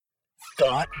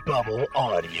Thought Bubble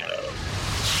Audio.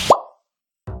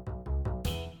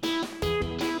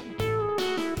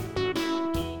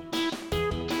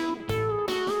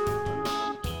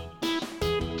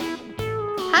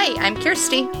 Hi, I'm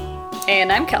Kirsty.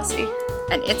 And I'm Kelsey.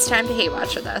 And it's time to hate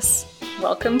watch with us.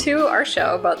 Welcome to our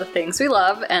show about the things we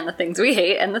love and the things we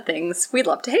hate and the things we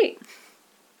love to hate.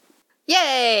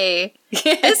 Yay!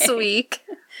 This week,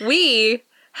 we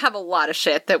have a lot of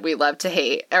shit that we love to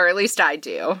hate, or at least I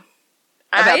do,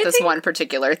 about this one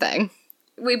particular thing.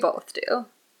 We both do.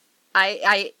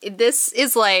 This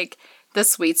is like the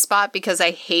sweet spot because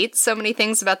I hate so many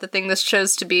things about the thing this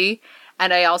chose to be,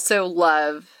 and I also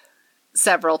love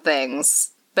several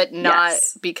things, but not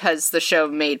because the show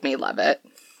made me love it.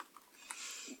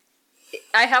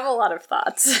 I have a lot of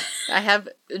thoughts. I have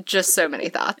just so many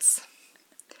thoughts.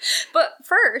 But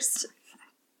first,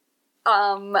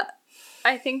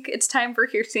 I think it's time for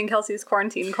Kirsty and Kelsey's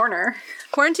Quarantine Corner.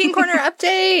 Quarantine Corner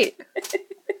update!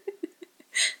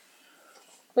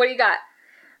 What do you got?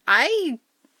 I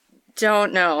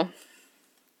don't know.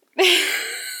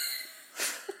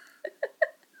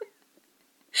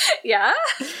 Yeah?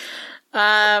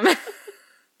 I'm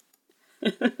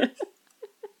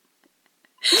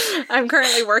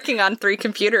currently working on 3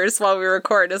 computers while we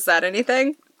record. Is that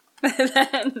anything?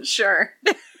 Sure.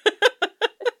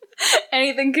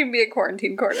 Anything can be a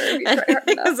quarantine corner if you try hard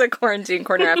Anything enough. is a quarantine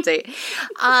corner update.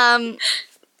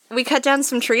 We cut down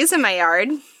some trees in my yard.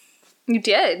 You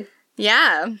did?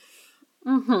 Yeah.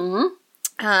 Mm-hmm.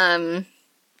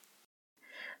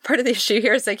 Part of the issue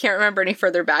here is I can't remember any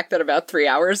further back than about 3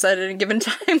 hours at any given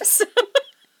time, so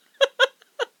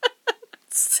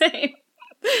Same.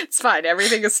 it's fine.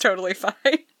 Everything is totally fine.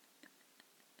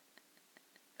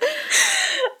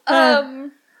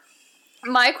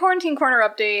 My quarantine corner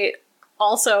update,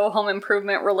 also home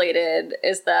improvement related,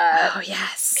 is that Oh,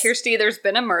 yes. Kirsty, there's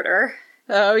been a murder.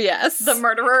 Oh, yes. The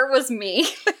murderer was me.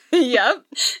 Yep.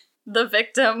 The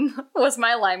victim was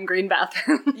my lime green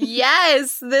bathroom.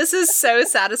 Yes. This is so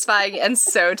satisfying and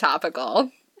so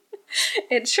topical.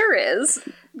 It sure is.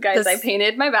 Guys, I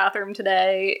painted my bathroom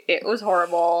today. It was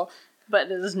horrible,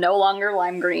 but it is no longer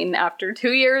lime green after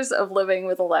 2 years of living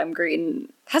with a lime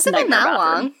green. Has it been that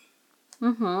long?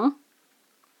 Mm-hmm.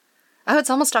 Oh,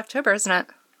 it's almost October, isn't it?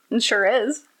 It sure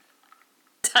is.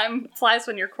 Time flies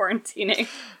when you're quarantining.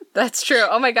 That's true.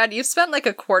 Oh my god, you've spent like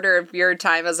a quarter of your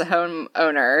time as a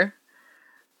homeowner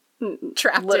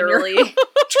trapped Literally. in your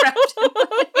Trapped in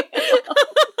my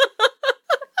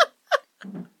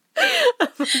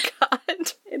Oh my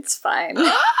god. It's fine.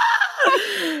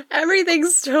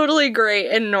 Everything's totally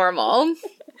great and normal.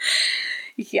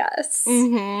 Yes.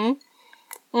 Mm-hmm.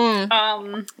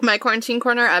 My quarantine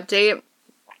corner update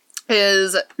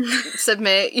is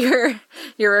submit your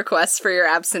request for your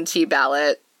absentee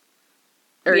ballot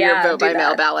or your vote by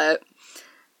mail ballot,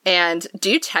 and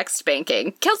do text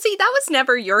banking. Kelsey, that was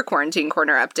never your quarantine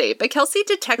corner update, but Kelsey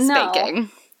did text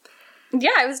banking. Yeah,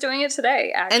 I was doing it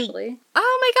today, actually. And,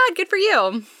 oh my god, good for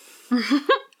you.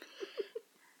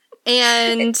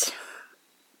 And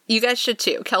you guys should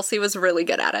too. Kelsey was really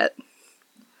good at it.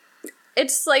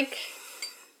 It's like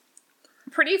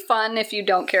pretty fun if you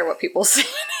don't care what people say.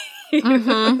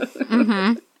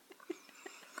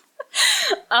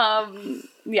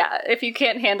 Yeah, if you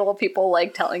can't handle people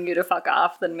like telling you to fuck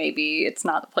off, then maybe it's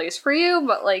not the place for you.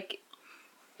 But like,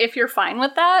 if you're fine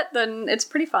with that, then it's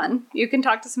pretty fun. You can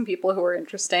talk to some people who are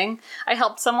interesting. I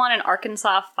helped someone in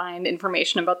Arkansas find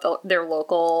information about their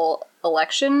local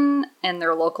election and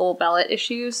their local ballot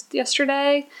issues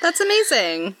yesterday. That's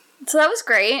amazing. So that was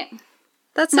great.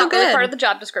 That's so Not good. really part of the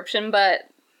job description, but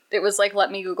it was like,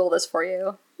 let me Google this for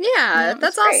you. Yeah,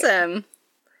 that's great. awesome.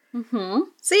 Mm-hmm.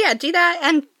 So yeah, do that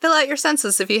and fill out your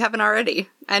census if you haven't already.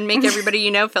 And make everybody you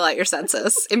know fill out your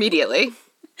census immediately.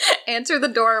 Answer the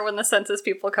door when the census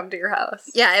people come to your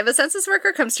house. Yeah, if a census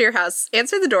worker comes to your house,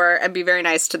 answer the door and be very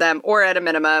nice to them. Or at a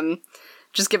minimum,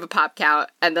 just give a pop count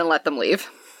and then let them leave.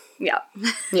 Yeah.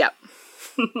 Yep.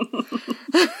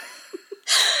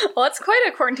 Well, it's quite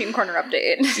a quarantine corner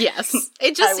update. Yes.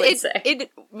 It just, I would say.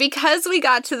 Because we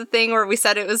got to the thing where we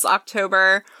said it was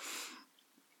October,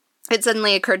 it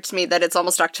suddenly occurred to me that it's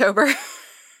almost October.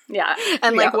 Yeah.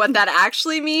 And like what that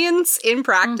actually means in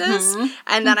practice.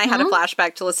 And then I had a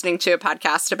flashback to listening to a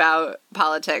podcast about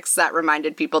politics that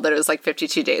reminded people that it was like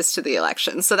 52 days to the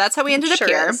election. So that's how we ended up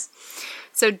here. Is.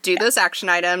 So do those action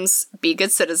items, be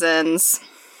good citizens.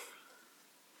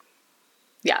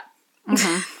 Yeah.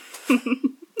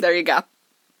 There you go.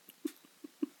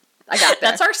 I got that.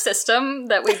 That's our system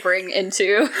that we bring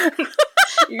into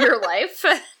your life.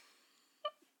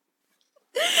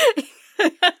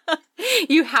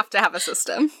 You have to have a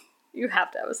system. You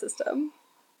have to have a system.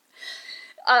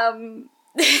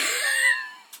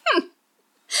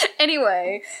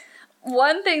 Anyway,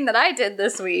 one thing that I did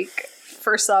this week,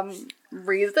 for some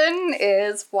reason,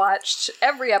 is watched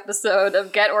every episode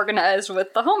of Get Organized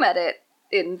with the Home Edit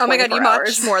in 24 Oh my god, you hours.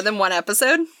 watched more than one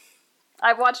episode?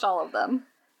 I've watched all of them.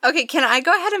 Okay, can I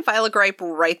go ahead and file a gripe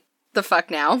right the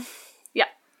fuck now? Yeah.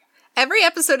 Every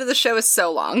episode of the show is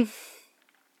so long.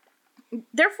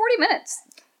 They're 40 minutes.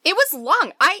 It was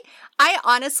long. I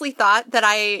honestly thought that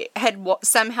I had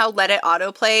somehow let it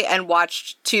autoplay and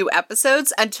watched 2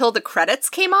 episodes until the credits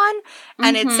came on,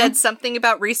 and it said something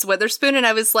about Reese Witherspoon, and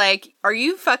I was like, are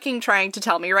you fucking trying to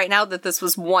tell me right now that this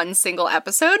was one single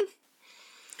episode?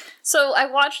 So I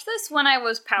watched this when I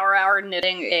was power hour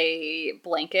knitting a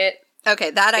blanket.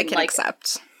 Okay, that I In, can like,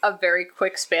 accept. A very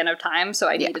quick span of time, so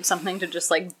I needed something to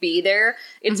just, like, be there.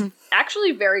 It's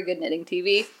actually very good knitting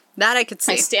TV. That I could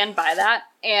see. I stand by that.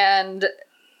 And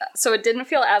so it didn't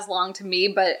feel as long to me,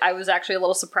 but I was actually a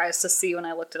little surprised to see when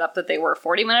I looked it up that they were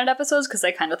 40-minute episodes, because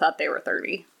I kind of thought they were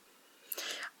 30.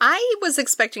 I was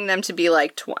expecting them to be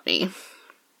like 20.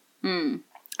 I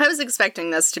was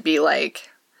expecting this to be like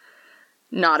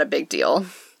not a big deal.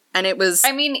 And it was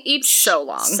I mean, each so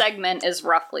long. segment is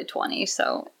roughly 20,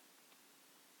 so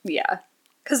yeah.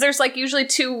 Because there's like usually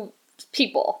 2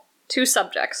 people, 2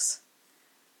 subjects,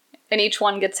 and each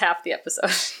one gets half the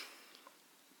episode.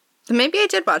 Maybe I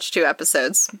did watch 2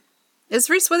 episodes. Is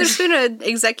Reese Witherspoon an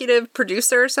executive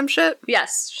producer or some shit?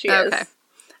 Yes, she is. Okay.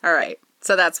 All right.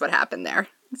 So that's what happened there.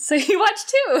 So you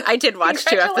watched 2. I did watch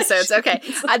 2 episodes. Okay.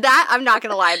 That, I'm not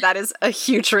going to lie, that is a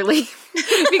huge relief.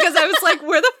 Because I was like,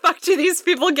 where the fuck do these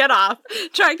people get off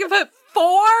trying to put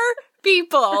 4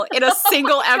 people in a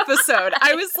single episode?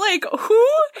 I was like, who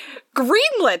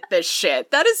greenlit this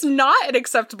shit? That is not an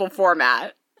acceptable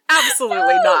format.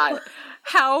 Absolutely not.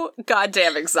 How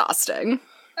goddamn exhausting.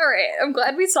 All right, I'm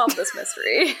glad we solved this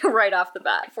mystery right off the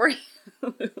bat for you.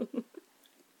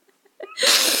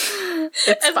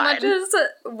 It's As fine. much as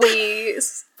we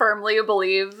firmly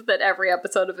believe that every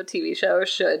episode of a TV show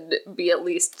should be at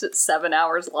least 7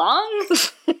 hours long.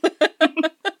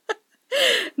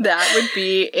 That would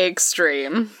be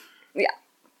extreme. Yeah.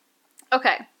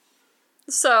 Okay.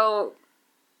 So,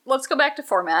 let's go back to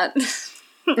format.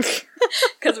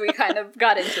 Because we kind of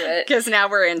got into it. Because now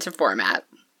we're into format.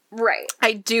 Right.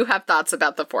 I do have thoughts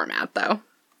about the format, though.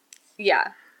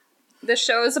 Yeah. The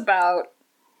show is about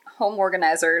home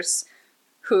organizers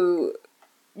who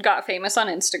got famous on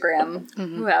Instagram,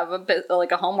 who have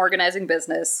a home organizing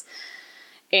business,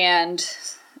 and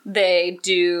they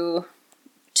do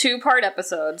 2-part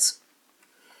episodes.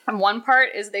 And one part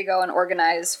is they go and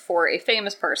organize for a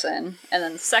famous person, and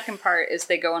then the second part is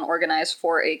they go and organize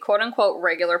for a quote-unquote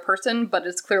regular person, but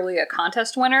it's clearly a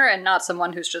contest winner and not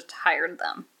someone who's just hired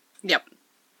them. Yep.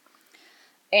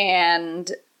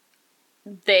 And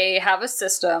they have a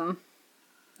system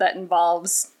that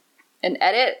involves an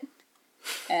edit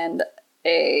and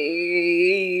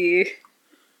a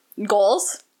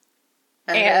goals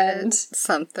and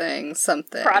something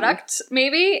product,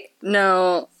 maybe?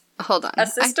 No, hold on. A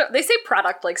system. They say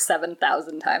product like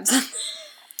 7,000 times.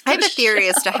 I have a theory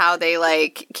as to how they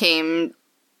came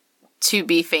to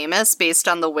be famous based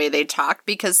on the way they talk,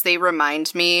 because they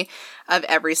remind me of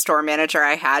every store manager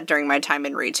I had during my time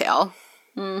in retail.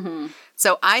 Mm-hmm.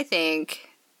 So I think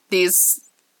these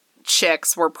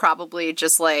chicks were probably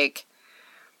just like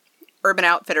Urban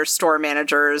Outfitters store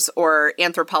managers or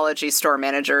Anthropologie store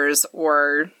managers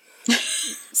or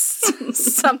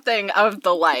something of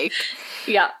the like.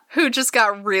 Yeah. Who just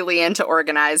got really into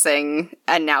organizing,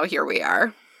 and now here we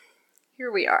are.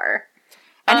 Here we are.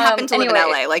 And happen to live in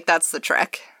anyway. LA, like that's the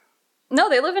trick. No,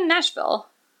 they live in Nashville.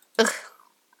 Ugh.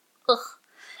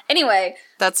 Anyway.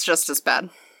 That's just as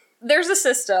bad. There's a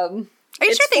system. Are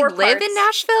you sure they live in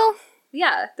Nashville?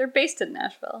 Yeah, they're based in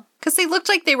Nashville. Because they looked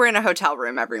like they were in a hotel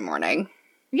room every morning.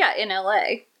 Yeah, in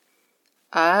LA.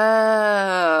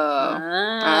 Oh.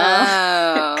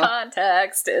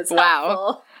 Context is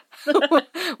wow. helpful.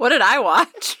 What did I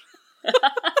watch?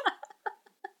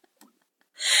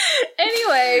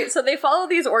 Anyway, so they follow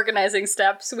these organizing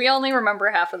steps. We only remember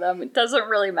half of them. It doesn't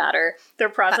really matter. Their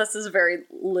process is very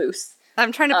loose.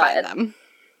 I'm trying to find them.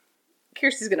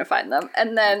 Kirsty's gonna find them.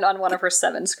 And then on one of her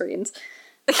 7 screens.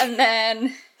 And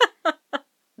then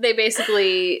they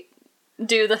basically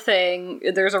do the thing.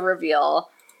 There's a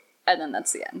reveal. And then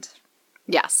that's the end.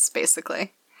 Yes,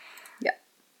 basically. Yeah.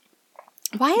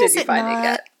 Why Did is you it find not? it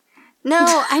yet?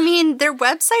 No, I mean, their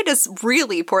website is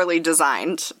really poorly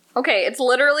designed. Okay, it's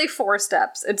literally 4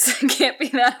 steps. It can't be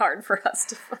that hard for us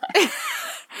to find.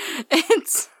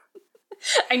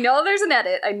 I know there's an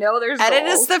edit. I know there's edit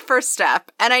goals. is the first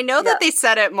step. And I know that they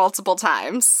said it multiple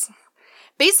times.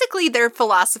 Basically, their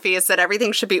philosophy is that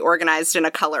everything should be organized in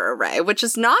a color array, which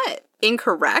is not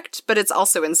incorrect, but it's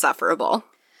also insufferable.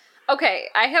 Okay,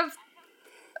 I have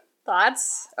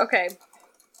thoughts. Okay.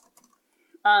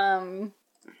 Their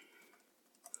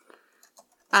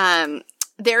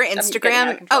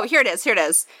Instagram. Oh, here it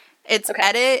is. It's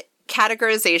edit,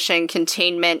 categorization,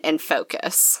 containment, and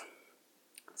focus.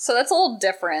 So that's a little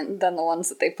different than the ones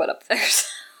that they put up there.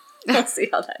 We'll see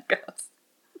how that goes.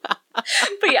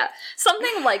 But yeah,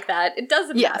 something like that. It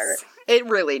doesn't matter. It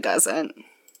really doesn't.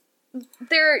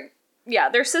 Their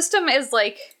system is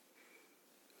like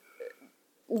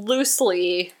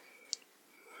loosely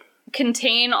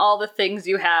contain all the things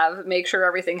you have, make sure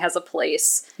everything has a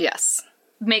place. Yes.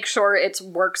 Make sure it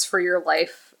works for your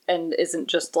life and isn't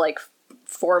just like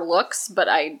for looks, but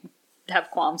I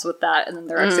have qualms with that, and then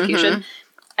their execution. Mm-hmm.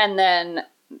 And then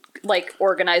like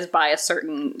organized by a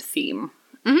certain theme.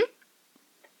 Mm-hmm.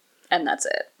 And that's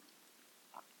it.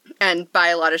 And buy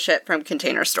a lot of shit from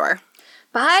Container Store.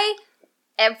 Buy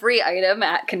every item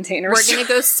at Container Store. We're going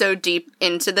to go so deep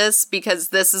into this because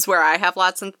this is where I have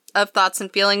lots of thoughts and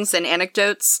feelings and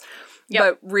anecdotes.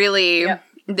 Yep. But really,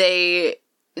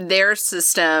 their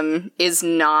system is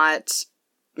not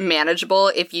manageable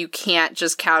if you can't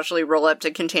just casually roll up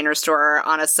to Container Store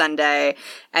on a Sunday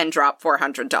and drop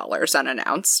 $400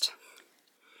 unannounced.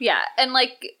 Yeah, and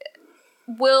like...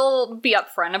 We'll be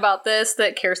upfront about this,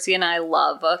 that Kiersey and I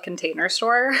love a Container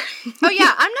Store. Oh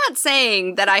yeah, I'm not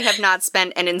saying that I have not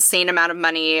spent an insane amount of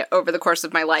money over the course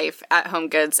of my life at Home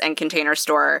Goods and Container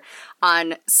Store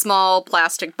on small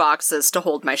plastic boxes to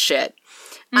hold my shit.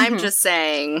 Mm-hmm. I'm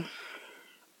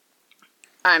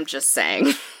just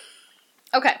saying.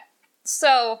 Okay,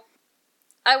 so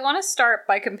I want to start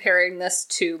by comparing this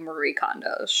to Marie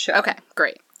Kondo's show. Okay,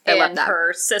 great. I love that.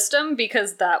 Her system,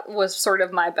 because that was sort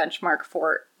of my benchmark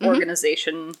for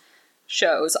organization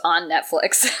shows on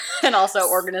Netflix and also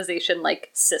organization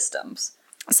like systems.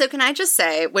 So can I just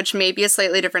say, which may be a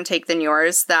slightly different take than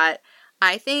yours, that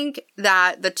I think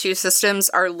that the two systems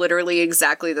are literally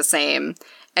exactly the same,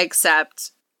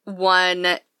 except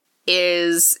one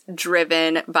is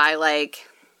driven by like,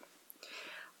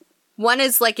 one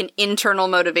is like an internal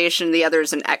motivation, the other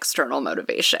is an external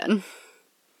motivation.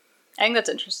 I think that's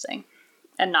interesting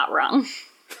and not wrong.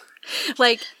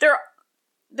 Like there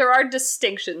are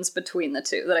distinctions between the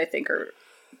two that I think are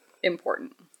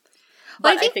important.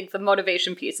 But I think the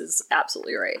motivation piece is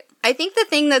absolutely right. I think the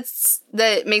thing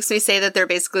that makes me say that they're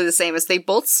basically the same is they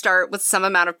both start with some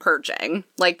amount of purging.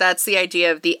 Like that's the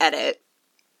idea of the edit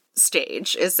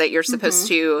stage, is that you're supposed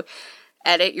to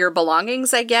edit your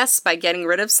belongings, I guess, by getting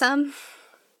rid of some.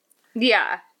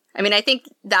 Yeah. I mean, I think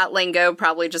that lingo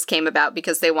probably just came about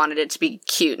because they wanted it to be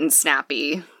cute and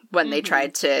snappy when they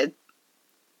tried to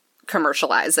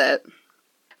commercialize it.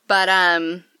 But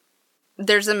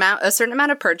there's a certain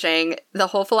amount of purging. The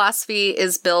whole philosophy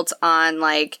is built on,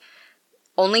 like,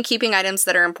 only keeping items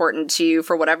that are important to you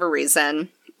for whatever reason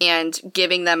and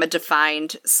giving them a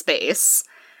defined space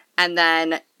and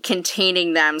then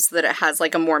containing them so that it has,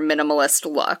 like, a more minimalist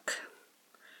look.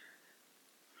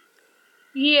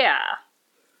 Yeah.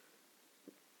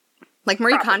 Like,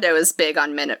 Marie Kondo is big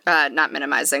on not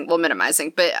minimizing, well,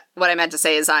 minimizing, but what I meant to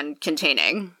say is on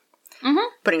containing,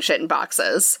 putting shit in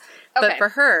boxes. Okay. But for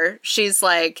her, she's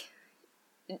like,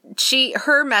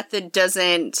 her method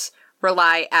doesn't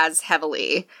rely as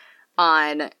heavily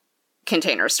on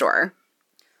Container Store.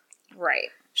 Right.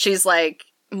 She's like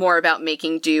more about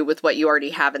making do with what you already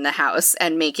have in the house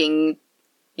and making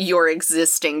your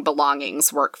existing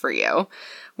belongings work for you.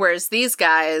 Whereas these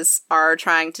guys are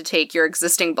trying to take your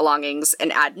existing belongings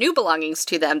and add new belongings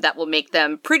to them that will make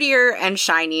them prettier and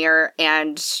shinier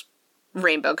and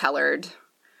rainbow colored.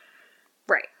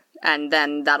 Right. And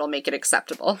then that'll make it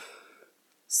acceptable.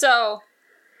 So,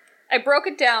 I broke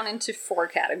it down into 4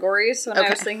 categories when I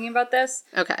was thinking about this.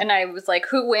 Okay. And I was like,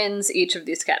 who wins each of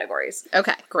these categories?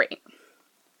 Okay, great.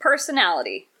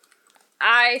 Personality.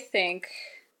 I think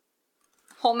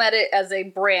Home Edit as a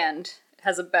brand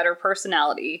has a better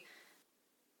personality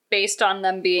based on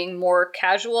them being more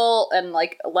casual and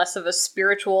like less of a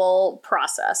spiritual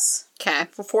process. Okay.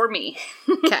 For me.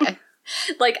 Okay.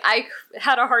 Like I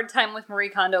had a hard time with Marie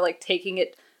Kondo like taking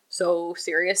it so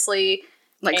seriously.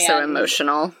 Like so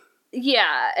emotional.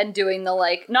 Yeah, and doing the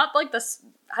like, not like this,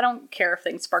 I don't care if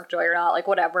things spark joy or not, like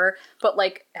whatever, but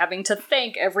like having to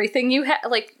thank everything you have,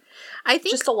 like I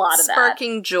think just a lot of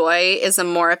sparking joy is a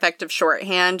more effective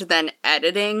shorthand than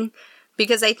editing.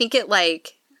 Because I think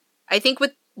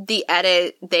with the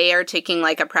edit, they are taking,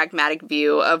 like, a pragmatic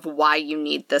view of why you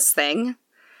need this thing.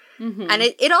 And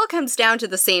it all comes down to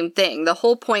the same thing. The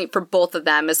whole point for both of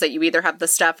them is that you either have the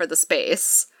stuff or the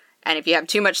space. And if you have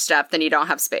too much stuff, then you don't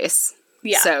have space.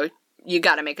 Yeah. So you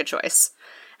got to make a choice.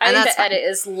 I think the edit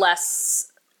is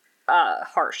less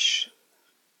harsh.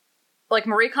 Like,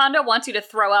 Marie Kondo wants you to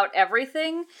throw out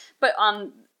everything, but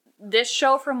on this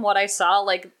show, from what I saw,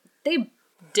 like, they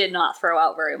did not throw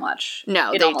out very much.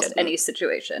 No, in almost any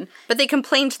situation. But they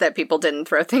complained that people didn't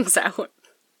throw things out.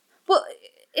 Well,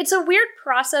 it's a weird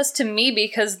process to me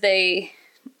because they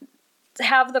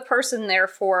have the person there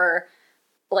for,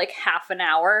 like, half an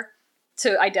hour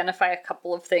to identify a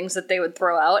couple of things that they would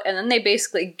throw out, and then they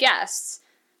basically guess,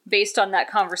 based on that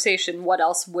conversation, what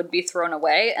else would be thrown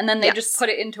away, and then they just put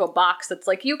it into a box that's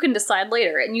like, you can decide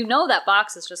later, and you know that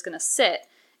box is just going to sit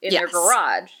in their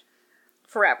garage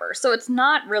forever. So it's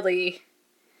not really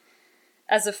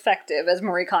as effective as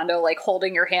Marie Kondo, like,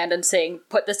 holding your hand and saying,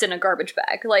 put this in a garbage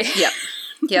bag. Like,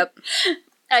 Yep.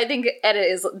 I think edit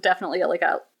is definitely, like,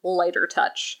 a lighter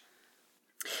touch.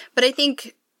 But I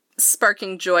think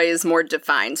sparking joy is more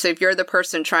defined. So if you're the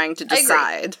person trying to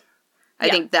decide, I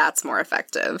think that's more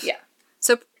effective. Yeah.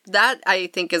 So that, I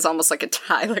think, is almost like a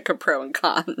tie, like a pro and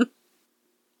con.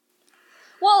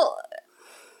 Well,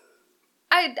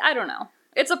 I don't know.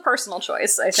 It's a personal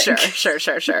choice, I think. Sure.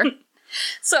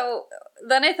 So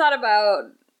then I thought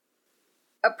about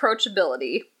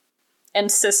approachability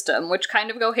and system, which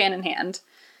kind of go hand in hand.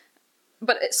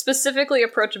 But specifically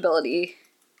approachability,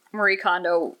 Marie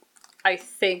Kondo, I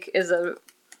think, is a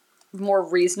more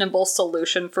reasonable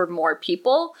solution for more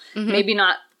people. Maybe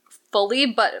not fully,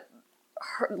 but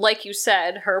like you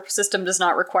said, her system does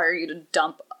not require you to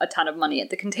dump a ton of money at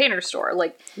the Container Store.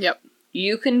 Like,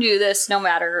 you can do this no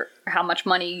matter how much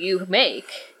money you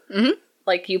make.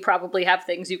 Like, you probably have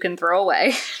things you can throw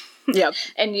away.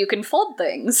 And you can fold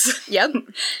things.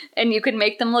 And you can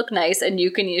make them look nice, and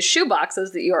you can use shoe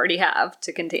boxes that you already have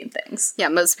to contain things. Yeah,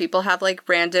 most people have, like,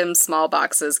 random small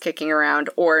boxes kicking around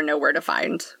or know where to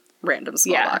find random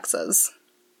small boxes.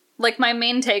 Like, my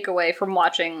main takeaway from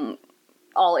watching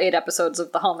all 8 episodes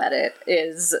of The Home Edit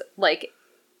is, like,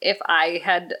 if I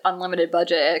had unlimited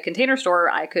budget at a Container Store,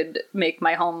 I could make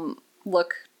my home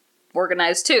look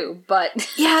organized too, but...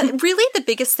 Yeah, really the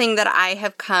biggest thing that I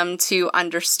have come to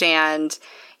understand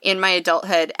in my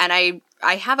adulthood, and I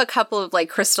have a couple of, like,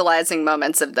 crystallizing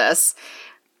moments of this,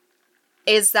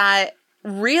 is that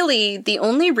really the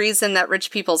only reason that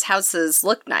rich people's houses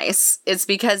look nice is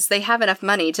because they have enough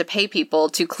money to pay people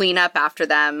to clean up after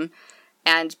them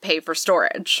and pay for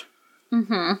storage.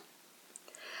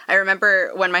 I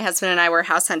remember when my husband and I were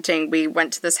house hunting, we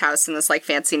went to this house in this, like,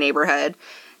 fancy neighborhood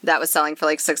that was selling for,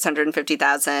 like,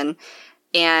 $650,000,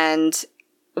 and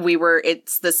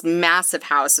it's this massive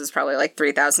house. It was probably, like,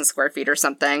 3,000 square feet or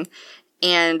something,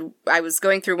 and I was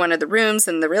going through one of the rooms,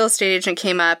 and the real estate agent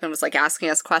came up and was, like, asking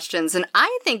us questions, and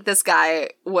I think this guy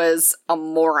was a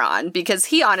moron, because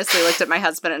he honestly looked at my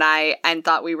husband and I and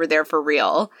thought we were there for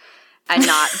real, and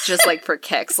not just, like, for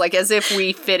kicks, like, as if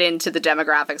we fit into the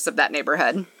demographics of that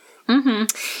neighborhood.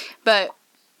 But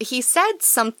he said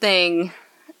something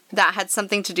that had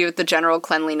something to do with the general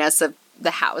cleanliness of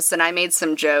the house, and I made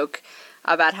some joke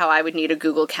about how I would need a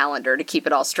Google Calendar to keep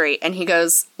it all straight, and he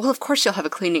goes, well, of course you'll have a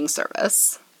cleaning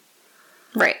service.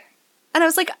 Right. And I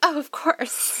was like, oh, of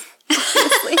course.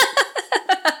 Obviously.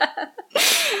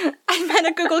 I meant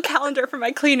a Google Calendar for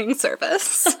my cleaning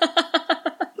service.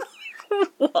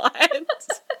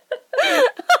 What?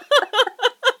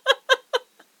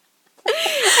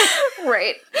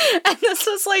 Right. And this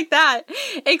was like that,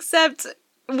 except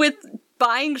with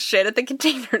buying shit at the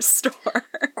Container Store.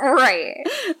 Right.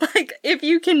 Like, if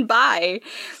you can buy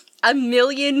 1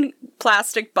 million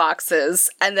plastic boxes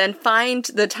and then find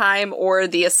the time or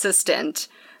the assistant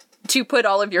to put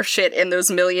all of your shit in those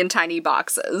 1 million tiny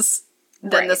boxes,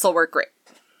 then this will work great.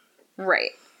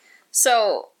 Right.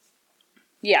 So,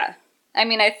 yeah. I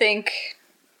mean, I think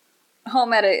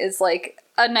Home Edit is, like,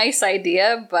 a nice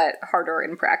idea, but harder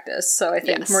in practice. So I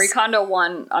think Marie Kondo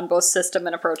won on both system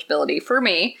and approachability for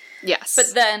me. Yes.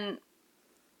 But then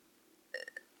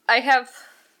I have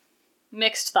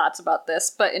mixed thoughts about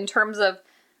this, but in terms of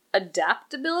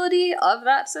adaptability of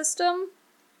that system,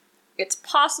 it's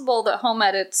possible that Home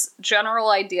Edit's general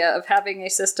idea of having a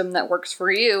system that works for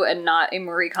you and not a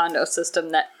Marie Kondo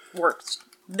system that works,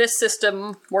 this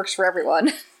system works for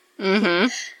everyone.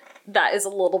 That is a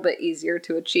little bit easier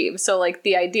to achieve. So, like,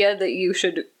 the idea that you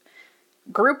should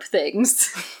group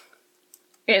things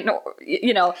in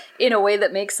a way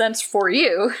that makes sense for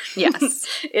you,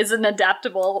 is an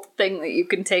adaptable thing that you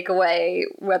can take away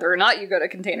whether or not you go to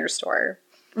Container Store.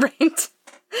 Right.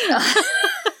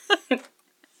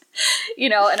 You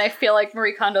know, and I feel like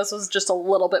Marie Kondo's was just a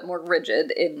little bit more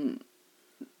rigid in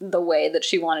the way that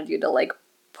she wanted you to, like,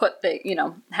 put the, you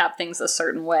know, have things a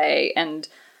certain way and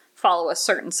follow a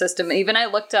certain system. Even I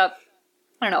looked up,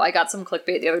 I don't know, I got some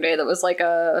clickbait the other day that was like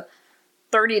a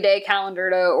 30-day calendar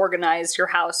to organize your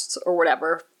house or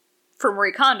whatever for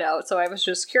Marie Kondo. So I was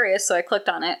just curious, so I clicked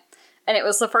on it. And it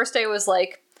was, the first day was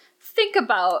like, think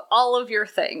about all of your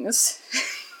things.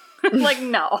 Like,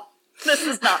 no, this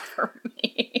is not for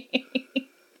me.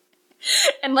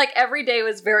 And, like, every day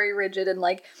was very rigid and,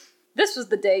 like, this was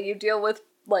the day you deal with,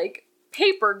 like,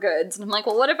 paper goods. And I'm like,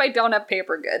 well, what if I don't have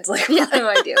paper goods? Like, what do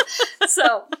I do?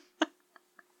 So,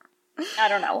 I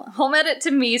don't know. Home edit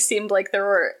to me seemed like there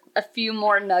were a few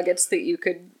more nuggets that you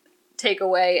could take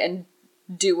away and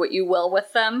do what you will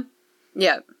with them.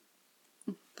 Yeah.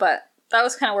 But that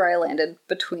was kind of where I landed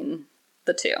between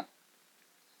the two.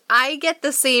 I get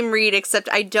the same read, except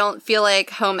I don't feel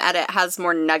like Home Edit has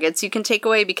more nuggets you can take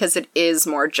away because it is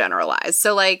more generalized.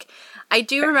 So, like, I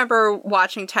do remember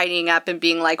watching Tidying Up and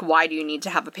being like, why do you need to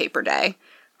have a paper day?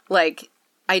 Like,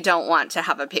 I don't want to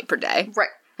have a paper day. Right.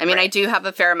 I mean, I do have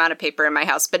a fair amount of paper in my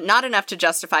house, but not enough to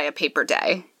justify a paper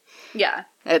day. Yeah.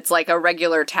 It's like a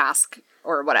regular task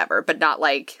or whatever, but not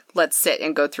like, let's sit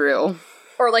and go through.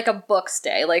 Or like a books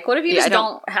day. Like, what if you just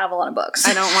don't have a lot of books?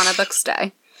 I don't want a books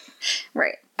day.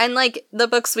 Right. And, like, the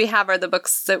books we have are the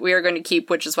books that we are going to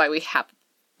keep, which is why we have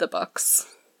the books.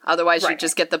 Otherwise, you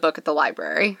just get the book at the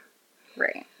library.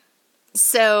 Right.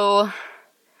 So,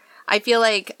 I feel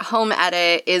like Home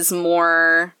Edit is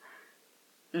more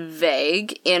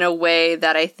vague in a way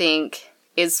that I think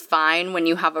is fine when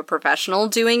you have a professional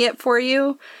doing it for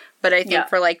you. But I think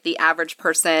for, like, the average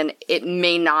person, it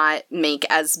may not make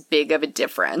as big of a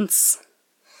difference.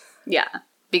 Yeah.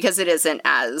 Because it isn't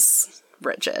as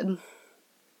rigid.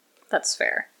 That's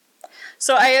fair.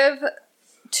 So I have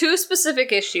two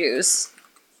specific issues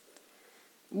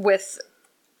with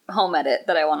Home Edit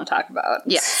that I want to talk about.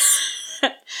 Yes.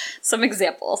 Some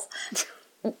examples.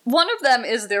 One of them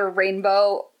is their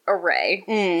rainbow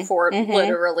array for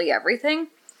literally everything.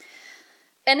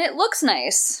 And it looks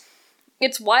nice.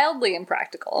 It's wildly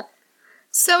impractical.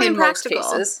 So in impractical.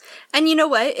 Most cases. And you know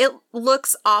what? It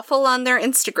looks awful on their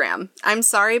Instagram. I'm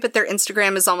sorry, but their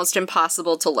Instagram is almost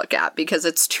impossible to look at because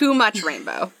it's too much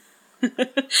rainbow.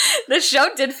 The show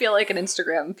did feel like an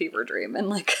Instagram fever dream, and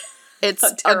like it's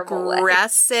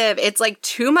aggressive. Way. It's like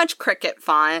too much Cricut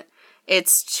font.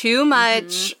 It's too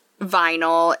much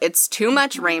vinyl. It's too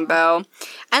much rainbow.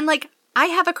 And like, I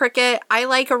have a Cricut. I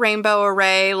like a rainbow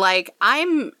array. Like,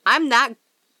 I'm that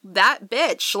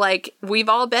bitch. Like, we've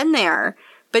all been there,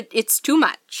 but it's too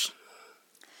much.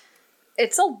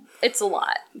 It's a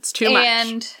lot. It's too much.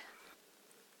 And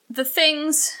the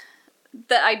things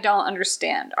that I don't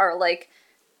understand are, like,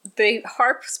 they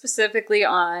harp specifically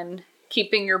on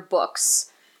keeping your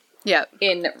books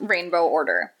in rainbow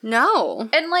order. No.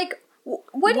 And, like,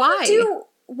 what do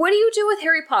you do with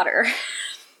Harry Potter?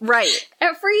 Right.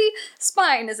 Every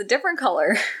spine is a different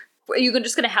color. Are you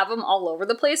just going to have them all over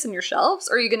the place in your shelves?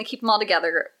 Or are you going to keep them all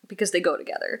together because they go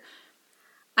together?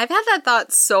 I've had that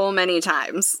thought so many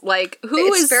times. Like,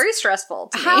 it's very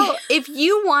stressful to me. If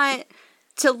you want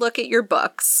to look at your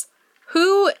books,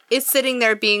 who is sitting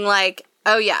there being like,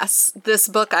 oh yes, this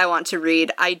book I want to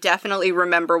read, I definitely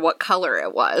remember what color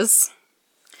it was.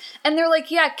 And they're like,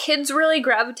 yeah, kids really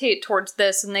gravitate towards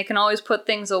this, and they can always put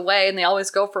things away, and they always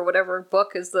go for whatever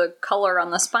book is the color on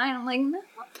the spine. I'm like, no.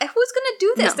 Who's going to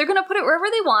do this? No. They're going to put it wherever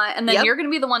they want, and then you're going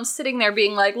to be the one sitting there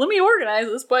being like, let me organize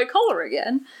this by color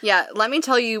again. Yeah, let me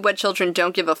tell you what children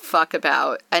don't give a fuck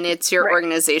about, and it's your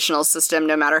organizational system,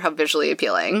 no matter how visually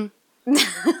appealing.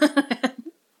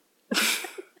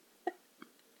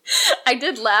 I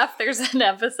did laugh. There's an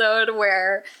episode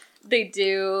where they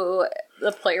do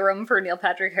the playroom for Neil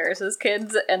Patrick Harris's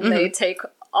kids, and they take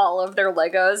all of their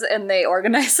Legos and they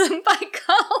organize them by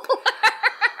color.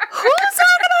 Who's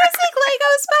organizing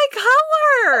Legos by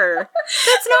color?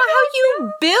 That's not how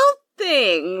you build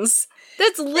things.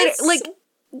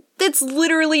 That's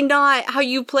literally not how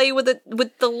you play with the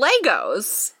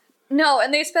Legos. No,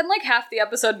 and they spend like half the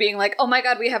episode being like, "Oh my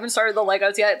god, we haven't started the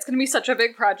Legos yet. It's going to be such a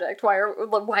big project. Why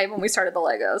haven't we started the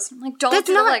Legos?" I'm like, don't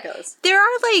do the Legos. There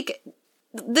are like,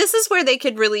 this is where they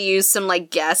could really use some like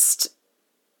guest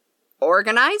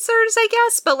organizers, I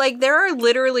guess, but like there are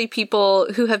literally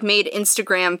people who have made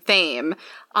Instagram fame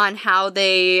on how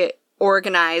they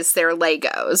organize their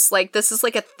Legos. Like, this is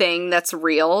like a thing that's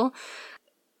real,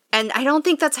 and I don't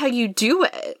think that's how you do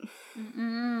it.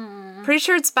 Pretty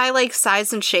sure it's by like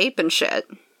size and shape and shit.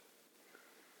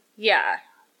 Yeah.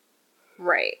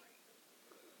 Right.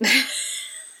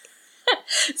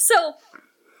 So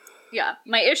Yeah,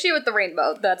 my issue with the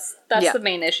rainbow, that's the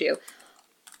main issue.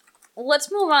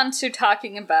 Let's move on to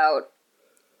talking about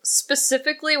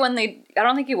specifically when I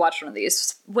don't think you watched one of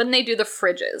these, when they do the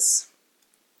fridges.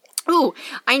 Ooh,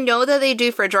 I know that they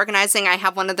do fridge organizing. I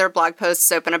have one of their blog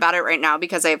posts open about it right now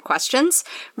because I have questions.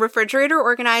 Refrigerator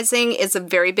organizing is a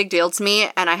very big deal to me,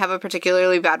 and I have a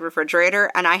particularly bad refrigerator,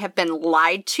 and I have been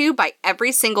lied to by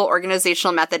every single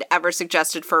organizational method ever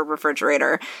suggested for a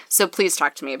refrigerator. So please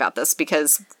talk to me about this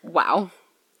because, wow.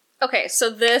 Okay,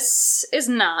 so this is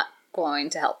not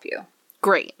going to help you.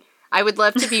 Great. I would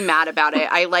love to be mad about it.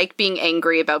 I like being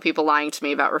angry about people lying to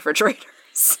me about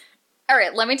refrigerators. All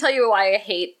right, let me tell you why I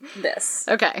hate this.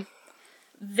 Okay.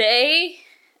 They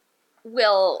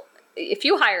will, if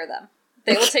you hire them,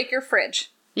 they will take your fridge.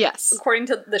 Yes. According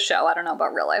to the show, I don't know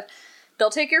about real life. They'll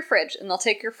take your fridge and they'll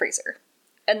take your freezer.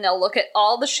 And they'll look at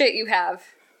all the shit you have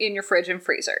in your fridge and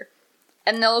freezer.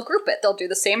 And they'll group it. They'll do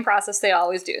the same process they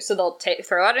always do. So they'll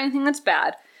throw out anything that's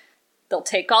bad. They'll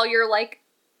take all your, like,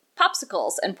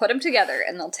 popsicles and put them together.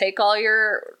 And they'll take all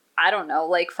your, I don't know,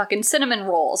 like fucking cinnamon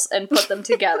rolls and put them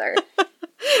together.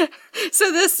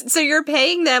 So you're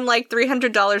paying them like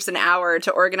 $300 an hour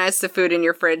to organize the food in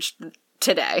your fridge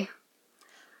today.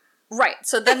 Right.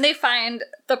 So then they find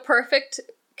the perfect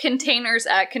containers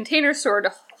at Container Store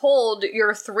to hold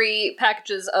your 3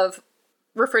 packages of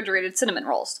refrigerated cinnamon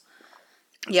rolls.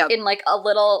 Yep. In like a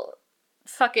little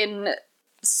fucking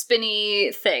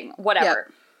spinny thing, whatever.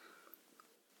 Yep.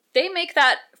 They make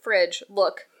that fridge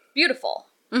look beautiful.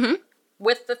 Mm-hmm.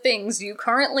 With the things you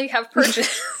currently have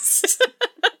purchased.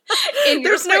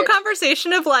 There's no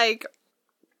conversation of like,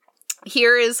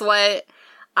 here is what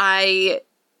I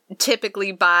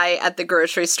typically buy at the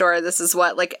grocery store. This is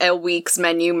what like a week's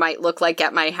menu might look like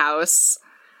at my house.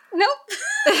 Nope.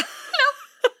 Nope.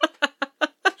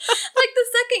 Like the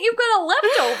second you've got a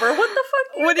leftover, what the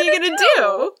fuck what are you gonna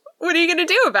do? What are you gonna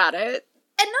do about it?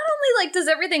 And not only like does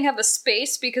everything have a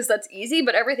space because that's easy,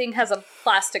 but everything has a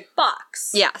plastic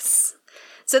box. Yes.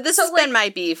 So this has been my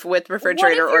beef with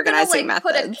refrigerator organizing methods.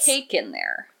 Put a cake in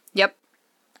there. Yep.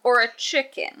 Or a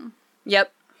chicken.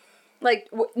 Yep. Like,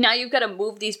 now you've got to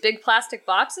move these big plastic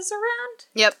boxes around?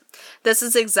 Yep. This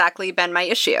has exactly been my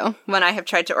issue when I have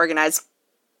tried to organize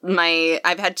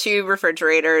I've had 2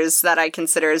 refrigerators that I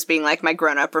consider as being like my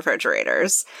grown-up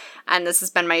refrigerators. And this has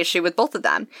been my issue with both of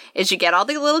them, is you get all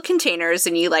the little containers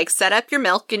and you like set up your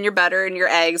milk and your butter and your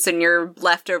eggs and your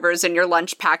leftovers and your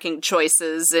lunch packing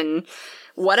choices and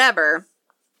whatever.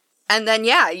 And then,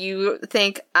 yeah, you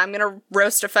think, I'm gonna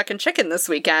roast a fucking chicken this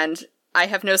weekend. I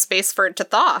have no space for it to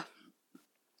thaw.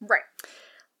 Right.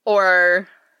 Or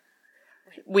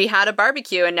we had a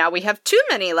barbecue and now we have too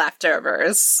many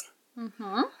leftovers.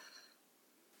 Mm-hmm.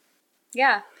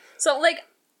 Yeah. So, like,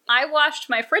 I washed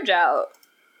my fridge out,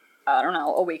 I don't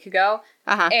know, a week ago.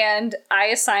 Uh-huh. And I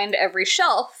assigned every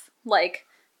shelf, like,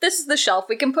 this is the shelf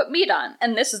we can put meat on,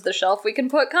 and this is the shelf we can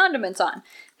put condiments on.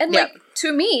 And, like,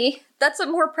 to me, that's a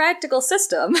more practical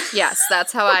system. Yes,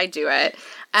 that's how I do it.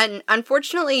 And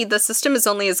unfortunately, the system is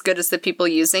only as good as the people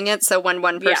using it. So when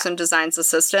one person designs a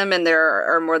system and there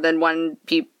are more than one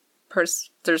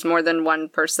there's more than one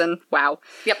person,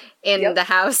 in the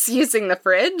house using the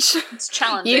fridge. It's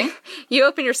challenging. You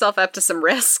open yourself up to some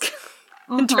risk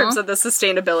in terms of the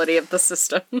sustainability of the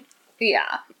system.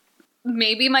 Yeah.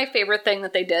 Maybe my favorite thing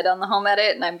that they did on the home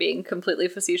edit, and I'm being completely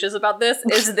facetious about this,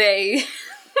 is they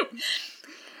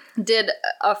did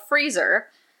a freezer.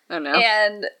 Oh no.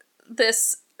 And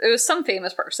it was some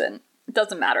famous person. It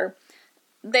doesn't matter.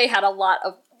 They had a lot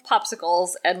of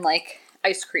popsicles and like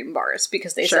ice cream bars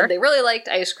because they said they really liked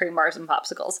ice cream bars and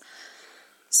popsicles.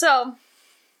 So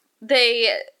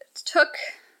they took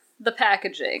the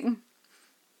packaging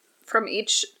from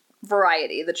each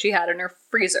variety that she had in her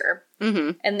freezer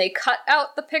and they cut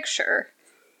out the picture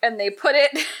and they put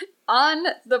it on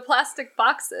the plastic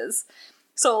boxes.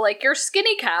 So like your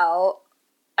Skinny Cow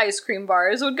ice cream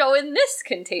bars would go in this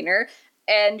container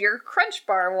and your Crunch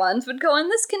Bar ones would go in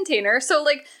this container. So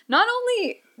like not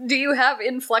only do you have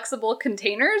inflexible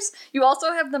containers, you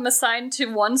also have them assigned to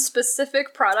one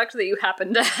specific product that you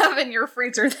happen to have in your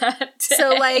freezer that day.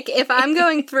 So like if I'm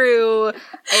going through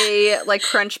a like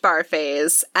Crunch Bar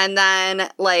phase and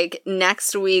then like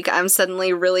next week I'm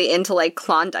suddenly really into like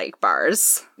Klondike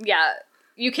bars. Yeah,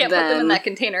 you can't put them in that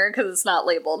container because it's not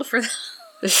labeled for them.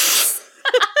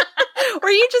 Or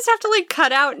you just have to like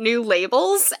cut out new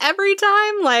labels every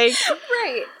time, like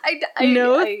right.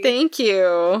 Thank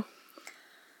you.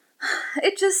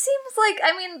 It just seems like,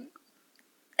 I mean,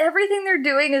 everything they're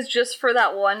doing is just for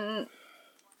that one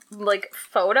like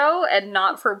photo and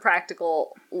not for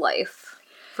practical life.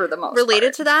 for the most Related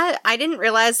part. to that, I didn't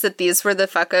realize that these were the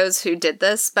fuckos who did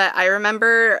this, but I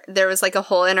remember there was like a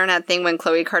whole internet thing when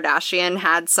Khloe Kardashian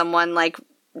had someone like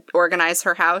organize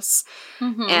her house,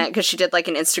 and because she did like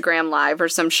an Instagram live or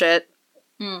some shit.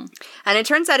 And it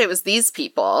turns out it was these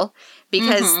people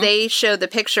because they show the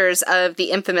pictures of the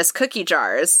infamous cookie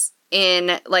jars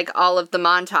in like all of the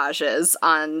montages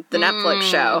on the Netflix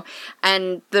show.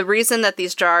 And the reason that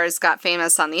these jars got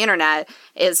famous on the internet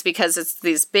is because it's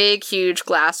these big, huge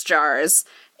glass jars,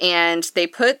 and they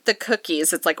put the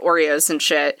cookies, it's like Oreos and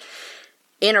shit,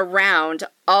 in a round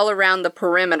all around the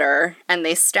perimeter, and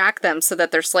they stack them so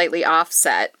that they're slightly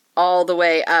offset all the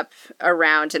way up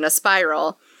around in a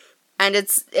spiral. And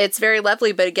it's very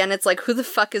lovely, but again, it's like, who the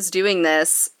fuck is doing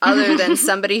this other than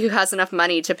somebody who has enough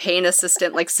money to pay an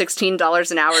assistant like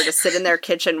 $16 an hour to sit in their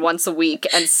kitchen once a week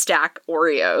and stack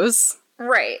Oreos?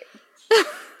 Right.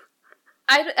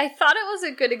 I thought it was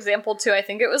a good example, too. I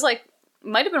think it was like,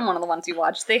 might have been one of the ones you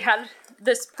watched. They had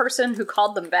this person who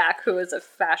called them back who is a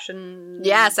fashion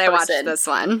Yes, I watched person. this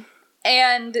one.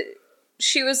 And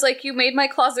she was like, you made my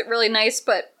closet really nice,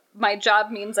 but my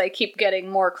job means I keep getting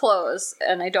more clothes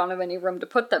and I don't have any room to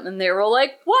put them. And they were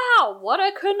like, wow, what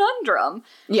a conundrum.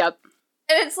 Yep.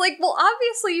 And it's like, well,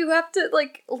 obviously you have to,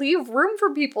 like, leave room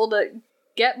for people to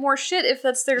get more shit if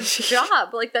that's their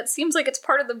job. Like, that seems like it's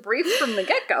part of the brief from the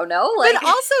get-go, no? Like, but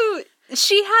also,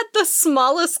 she had the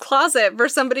smallest closet for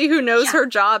somebody who knows her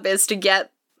job is to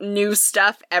get new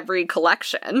stuff every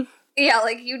collection. Yeah,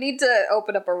 like, you need to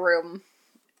open up a room.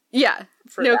 Yeah,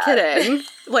 no kidding.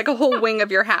 Like a whole wing of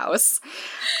your house.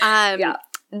 Yeah.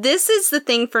 This is the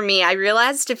thing for me. I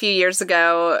realized a few years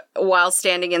ago while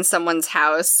standing in someone's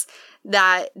house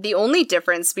that the only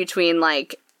difference between,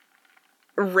 like,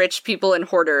 rich people and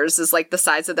hoarders is, like, the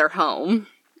size of their home.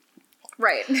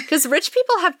 Right. Because rich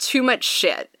people have too much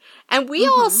shit. And we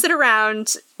all sit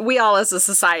around, we all as a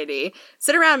society,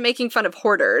 sit around making fun of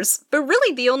hoarders. But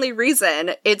really the only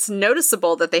reason it's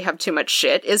noticeable that they have too much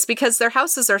shit is because their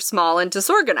houses are small and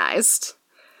disorganized.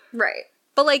 Right.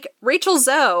 But, like, Rachel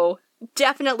Zoe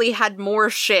definitely had more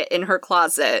shit in her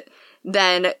closet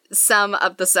than some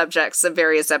of the subjects of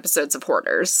various episodes of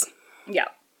Hoarders. Yeah.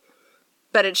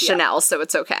 But it's Chanel, so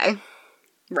it's okay.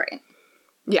 Right.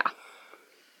 Yeah.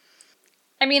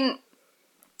 I mean,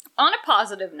 on a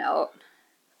positive note,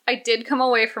 I did come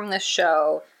away from this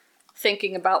show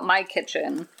thinking about my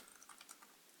kitchen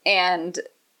and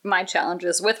my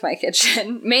challenges with my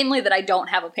kitchen. Mainly that I don't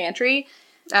have a pantry.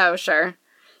 Oh, sure.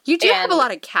 You do have a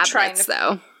lot of cabinets,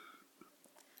 though.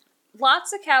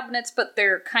 Lots of cabinets, but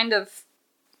they're kind of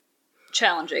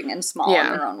challenging and small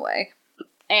in their own way.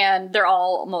 And they're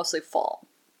all mostly full.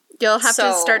 You'll have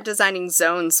to start designing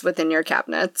zones within your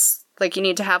cabinets. Like, you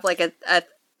need to have, like, a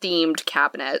themed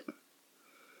cabinet.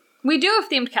 We do have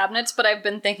themed cabinets, but I've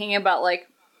been thinking about, like,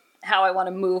 how I want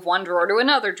to move one drawer to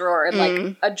another drawer and,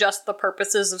 like, adjust the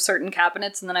purposes of certain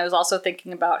cabinets. And then I was also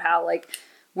thinking about how, like,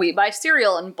 we buy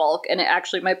cereal in bulk, and it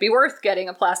actually might be worth getting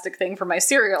a plastic thing for my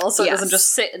cereal so it doesn't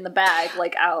just sit in the bag,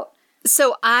 like, out.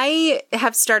 So I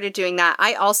have started doing that.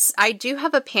 I do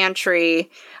have a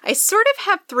pantry. I sort of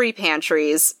have 3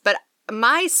 pantries, but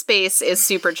my space is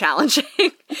super challenging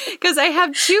because I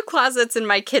have 2 closets in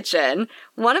my kitchen.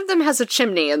 One of them has a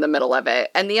chimney in the middle of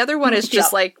it, and the other one is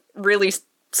just like really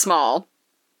small.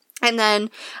 And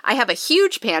then I have a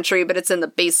huge pantry, but it's in the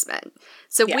basement.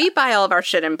 So we buy all of our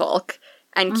shit in bulk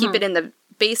and keep it in the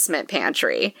basement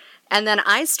pantry. And then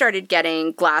I started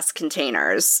getting glass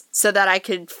containers so that I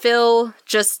could fill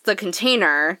just the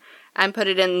container and put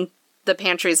it in the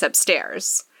pantries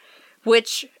upstairs,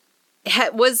 which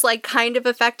was, like, kind of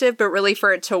effective, but really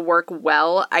for it to work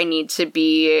well, I need to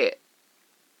be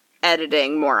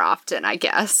editing more often, I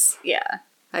guess. Yeah.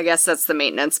 I guess that's the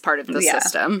maintenance part of the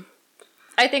system.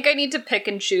 I think I need to pick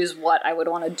and choose what I would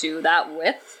want to do that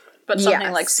with, but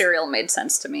something like cereal made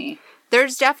sense to me.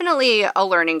 There's definitely a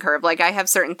learning curve. Like, I have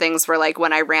certain things where, like,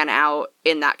 when I ran out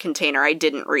in that container, I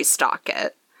didn't restock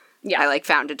it. Yeah. I, like,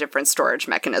 found a different storage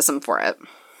mechanism for it.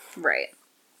 Right.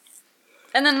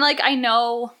 And then, like, I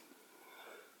know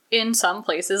in some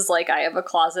places, like, I have a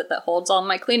closet that holds all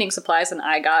my cleaning supplies, and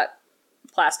I got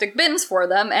plastic bins for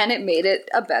them, and it made it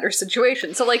a better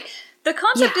situation. So, like, the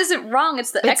concept isn't wrong,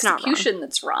 it's the execution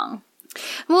that's wrong.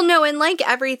 Well, no, and like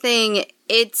everything,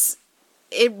 it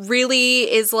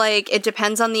really is, like, it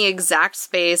depends on the exact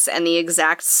space and the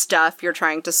exact stuff you're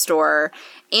trying to store.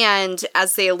 And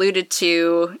as they alluded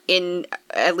to in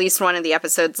at least one of the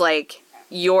episodes, like,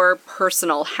 your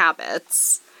personal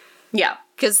habits. Yeah.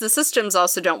 Because the systems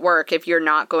also don't work if you're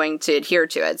not going to adhere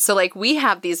to it. So, like, we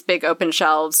have these big open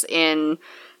shelves in...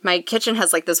 My kitchen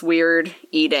has, like, this weird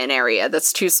eat-in area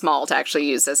that's too small to actually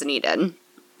use as an eat-in.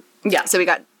 Yeah. So we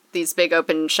got these big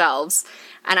open shelves,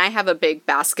 and I have a big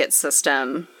basket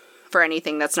system for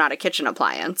anything that's not a kitchen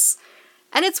appliance.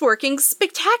 And it's working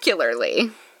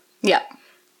spectacularly. Yeah.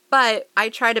 But I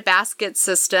tried a basket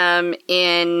system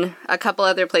in a couple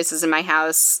other places in my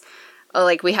house.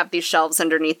 Like, we have these shelves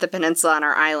underneath the peninsula on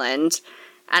our island,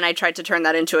 and I tried to turn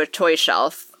that into a toy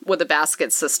shelf with a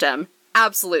basket system.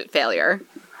 Absolute failure.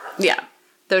 Yeah.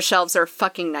 Those shelves are a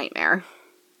fucking nightmare.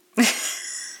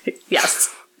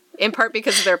 Yes. In part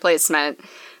because of their placement,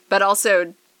 but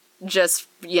also just,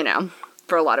 you know,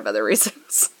 for a lot of other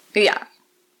reasons. Yeah.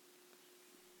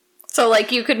 So,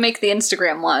 like, you could make the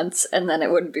Instagram once, and then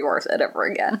it wouldn't be worth it ever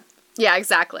again. Yeah,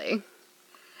 exactly.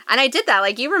 And I did that.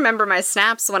 Like, you remember my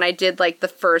snaps when I did, like, the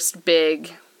first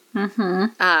big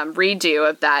redo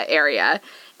of that area.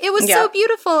 It was so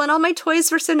beautiful, and all my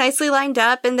toys were so nicely lined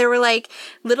up, and there were, like,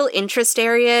 little interest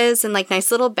areas and, like,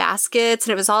 nice little baskets,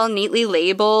 and it was all neatly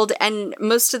labeled, and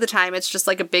most of the time it's just,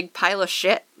 like, a big pile of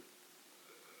shit.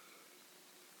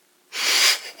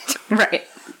 Right.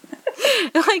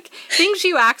 Like, things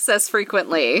you access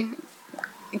frequently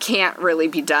can't really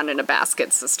be done in a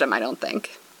basket system, I don't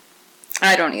think.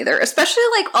 I don't either. Especially,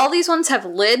 like, all these ones have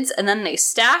lids, and then they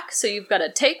stack, so you've got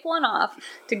to take one off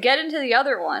to get into the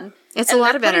other one. It's a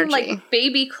lot of energy. Like,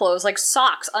 baby clothes, like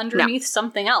socks, underneath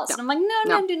something else. No. And I'm like,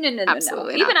 no.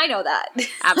 Absolutely not. Even I know that.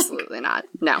 Absolutely not.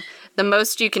 No. The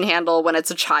most you can handle when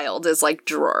it's a child is, like,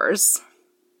 drawers.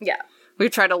 Yeah.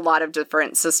 We've tried a lot of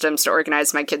different systems to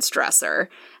organize my kid's dresser.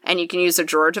 And you can use a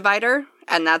drawer divider,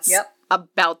 and that's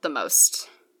about the most.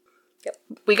 Yep.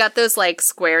 We got those, like,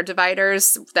 square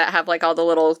dividers that have, like, all the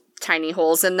little tiny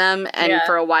holes in them. And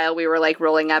for a while we were, like,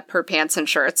 rolling up her pants and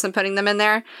shirts and putting them in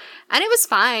there. And it was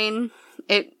fine.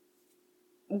 It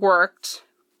worked.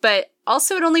 But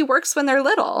also it only works when they're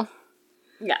little.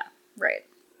 Yeah, right.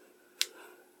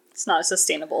 It's not a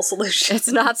sustainable solution. It's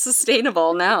not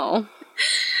sustainable, no.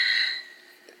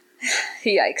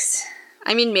 Yikes.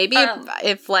 I mean, maybe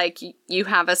if, like, you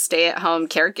have a stay-at-home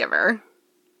caregiver.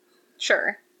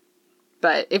 Sure.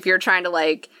 But if you're trying to,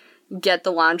 like, get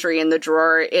the laundry in the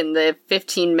drawer in the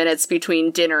 15 minutes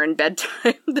between dinner and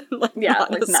bedtime, then, like,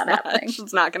 not happening.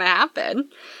 It's not going to happen.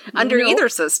 Under either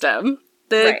system.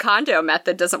 The condo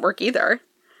method doesn't work either.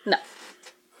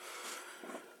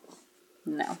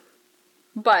 No.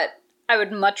 But I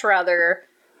would much rather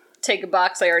take a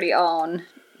box I already own,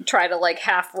 try to, like,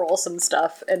 half roll some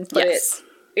stuff and put it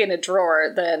in a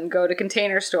drawer than go to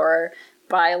Container Store,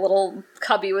 buy a little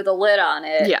cubby with a lid on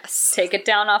it, take it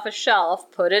down off a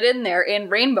shelf, put it in there in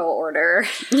rainbow order.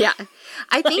 Yeah.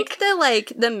 I think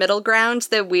the middle ground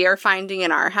that we are finding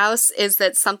in our house is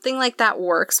that something like that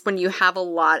works when you have a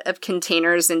lot of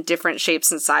containers in different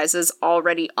shapes and sizes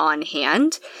already on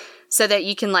hand so that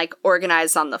you can, like,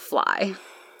 organize on the fly.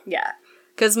 Yeah.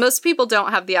 Because most people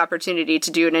don't have the opportunity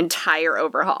to do an entire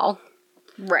overhaul.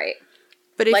 Right.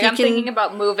 But if like, I'm thinking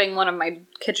about moving one of my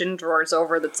kitchen drawers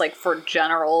over that's, like, for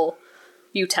general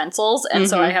utensils, and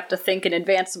so I have to think in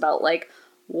advance about, like,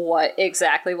 what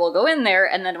exactly will go in there,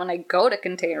 and then when I go to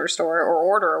Container Store or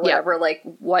order or whatever, like,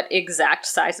 what exact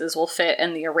sizes will fit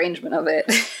and the arrangement of it.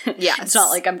 Yes. It's not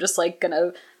like I'm just, like,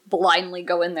 gonna blindly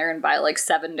go in there and buy, like,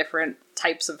 7 different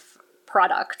types of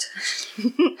product.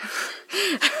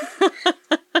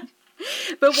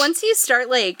 But once you start,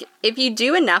 like, if you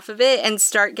do enough of it and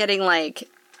start getting, like,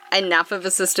 enough of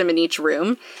a system in each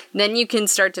room, then you can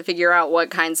start to figure out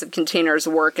what kinds of containers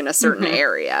work in a certain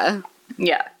area.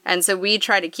 Yeah. And so we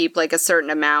try to keep, like, a certain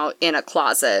amount in a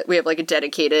closet. We have, like, a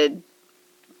dedicated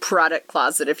product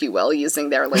closet, if you will,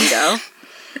 using their lingo.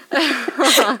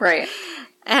 Right.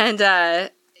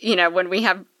 And, you know, when we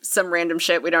have some random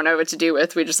shit we don't know what to do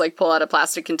with, we just, like, pull out a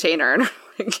plastic container and,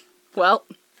 like, well,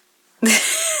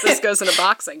 this goes in a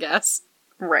box, I guess.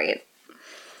 Right.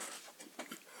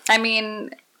 I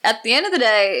mean, at the end of the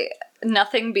day,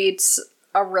 nothing beats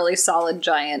a really solid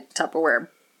giant Tupperware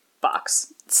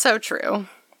box. So true.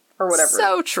 Or whatever.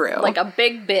 So true. Like a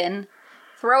big bin,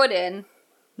 throw it in,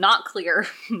 not clear,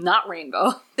 not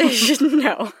rainbow.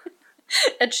 No.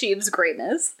 Achieves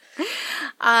greatness.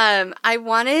 I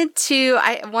wanted to,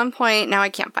 at one point, now I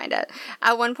can't find it.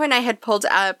 At one point I had pulled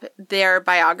up their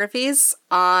biographies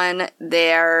on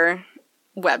their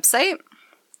website.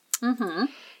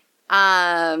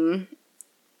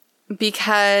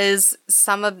 Because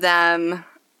some of them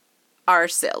are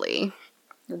silly.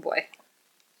 Oh boy.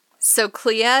 So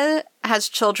Clea has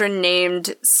children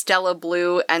named Stella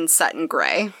Blue and Sutton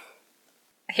Gray.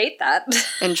 I hate that.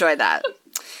 Enjoy that.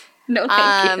 No,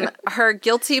 thank you. Her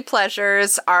guilty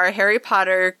pleasures are Harry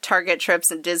Potter, Target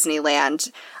trips, and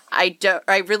Disneyland. I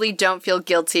really don't feel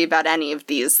guilty about any of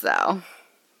these, though.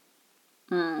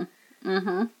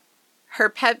 Her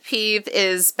pet peeve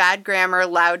is bad grammar,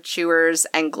 loud chewers,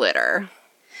 and glitter.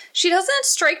 She doesn't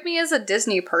strike me as a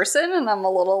Disney person, and I'm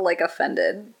a little, like,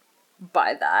 offended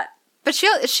by that. But she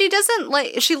doesn't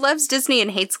like... She loves Disney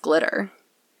and hates glitter.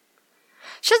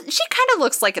 She kind of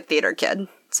looks like a theater kid,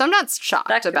 so I'm not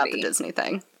shocked about the Disney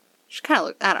thing. She kind of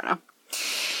looks... I don't know.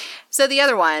 So the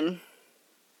other one...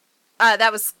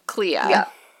 that was Clea. Yeah.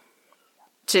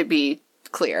 To be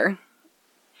clear.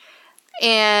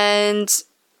 And...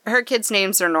 Her kids'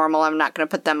 names are normal. I'm not going to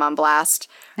put them on blast.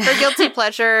 Her guilty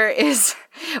pleasure is...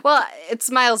 Well, it's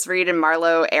Miles Reed and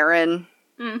Marlo Aaron.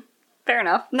 Fair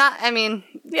enough.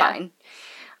 Fine.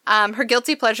 Her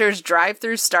guilty pleasure is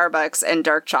drive-through Starbucks and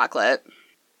dark chocolate.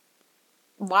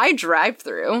 Why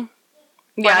drive-through?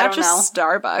 Yeah, Why I not don't just know.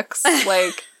 Starbucks?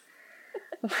 Like...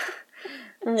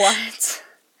 What?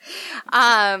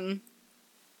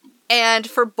 And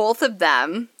for both of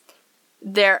them...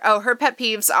 her pet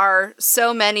peeves are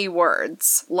so many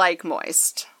words, like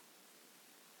moist.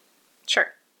 Sure.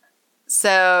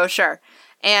 So, sure.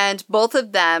 And both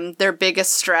of them, their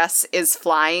biggest stress is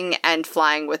flying and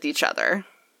flying with each other.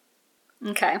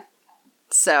 Okay.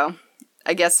 So,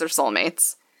 I guess they're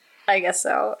soulmates. I guess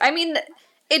so. I mean,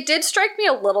 it did strike me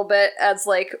a little bit as,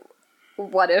 like,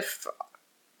 what if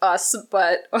us,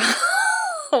 but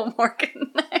home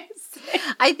organizing?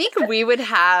 I think we would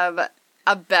have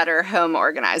a better home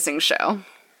organizing show.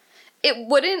 It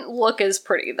wouldn't look as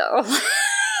pretty, though.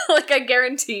 Like, I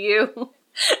guarantee you,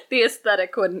 the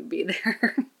aesthetic wouldn't be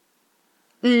there.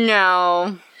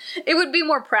 No. It would be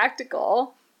more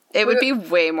practical. It would be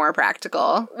way more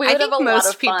practical. I think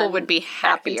most people would be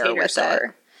happier with it.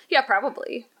 Yeah,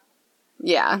 probably.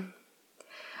 Yeah.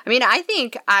 I mean, I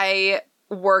think I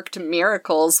worked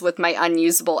miracles with my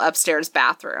unusable upstairs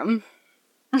bathroom.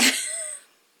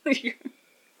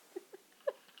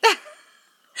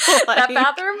 That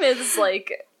bathroom is,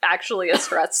 like, actually a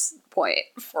stress point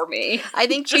for me. I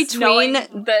think just between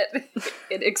that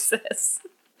it exists.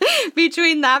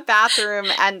 Between that bathroom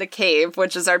and the cave,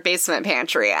 which is our basement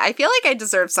pantry, I feel like I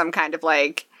deserve some kind of,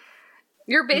 like,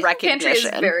 your basement pantry is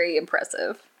very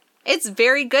impressive. It's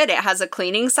very good. It has a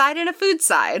cleaning side and a food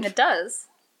side. It does.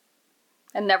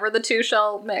 And never the two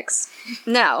shall mix.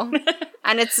 No.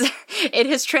 And it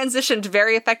has transitioned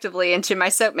very effectively into my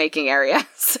soap making area,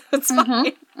 so it's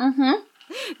fine. Mm-hmm.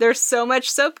 There's so much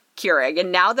soap curing,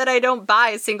 and now that I don't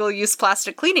buy single-use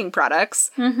plastic cleaning products,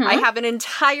 I have an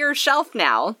entire shelf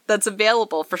now that's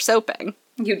available for soaping.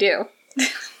 You do.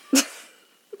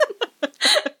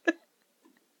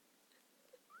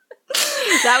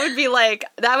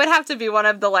 That would have to be one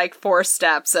of the, like, 4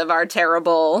 steps of our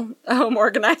terrible home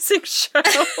organizing show.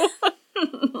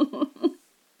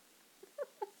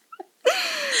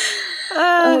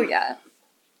 Oh, yeah.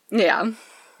 Yeah.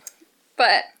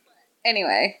 But,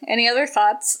 anyway, any other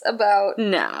thoughts about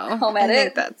Home Edit? I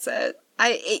think that's it.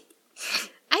 I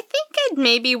think I'd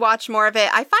maybe watch more of it.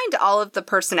 I find all of the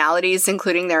personalities,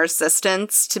 including their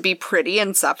assistants, to be pretty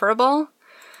insufferable.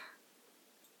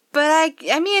 But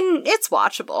I mean, it's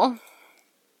watchable.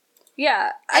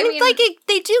 Yeah. I mean,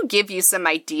 they do give you some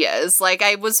ideas. Like,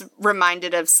 I was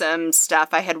reminded of some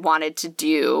stuff I had wanted to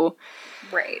do.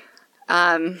 Right.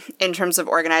 In terms of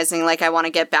organizing. Like, I want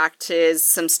to get back to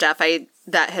some stuff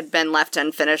that had been left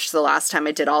unfinished the last time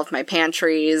I did all of my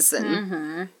pantries.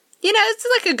 And, you know, it's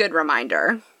like a good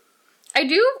reminder.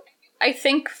 I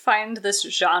think, find this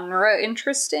genre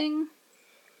interesting.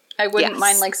 I wouldn't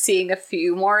mind, like, seeing a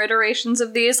few more iterations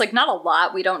of these. Like, not a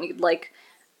lot. We don't need, like,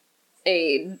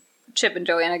 a Chip and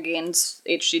Joanna Gaines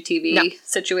HGTV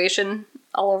situation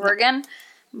all over again.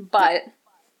 But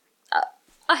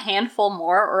a handful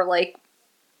more, or, like,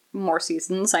 more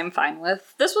seasons I'm fine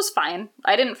with. This was fine.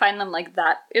 I didn't find them, like,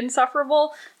 that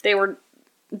insufferable. They were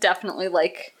definitely,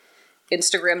 like,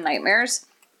 Instagram nightmares.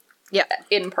 Yeah.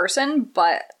 In person,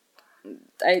 but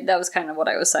that was kind of what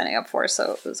I was signing up for,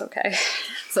 so it was okay.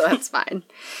 So that's fine.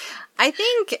 I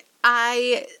think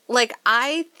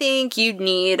you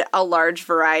need a large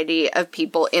variety of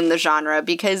people in the genre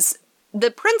because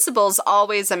the principles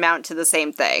always amount to the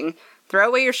same thing. Throw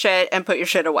away your shit and put your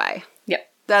shit away.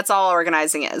 Yep. That's all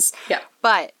organizing is. Yeah.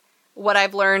 But what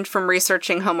I've learned from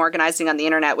researching home organizing on the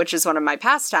internet, which is one of my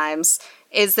pastimes,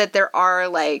 is that there are,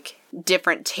 like,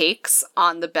 different takes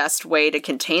on the best way to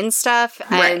contain stuff.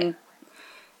 Right. And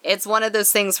it's one of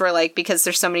those things where, like, because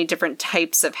there's so many different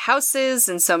types of houses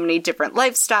and so many different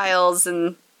lifestyles,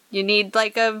 and you need,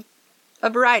 like, a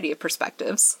variety of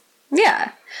perspectives.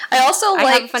 Yeah. I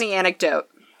have a funny anecdote.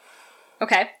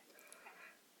 Okay.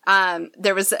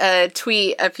 There was a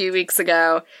tweet a few weeks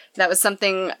ago that was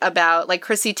something about, like,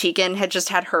 Chrissy Teigen had just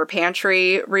had her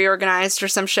pantry reorganized or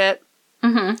some shit.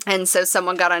 And so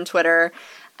someone got on Twitter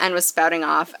and was spouting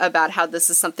off about how this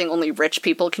is something only rich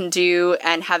people can do,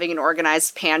 and having an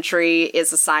organized pantry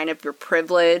is a sign of your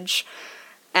privilege,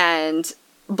 and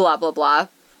blah, blah, blah.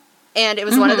 And it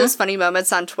was one of those funny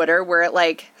moments on Twitter where it,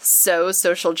 like, so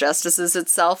social justices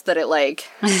itself that it, like,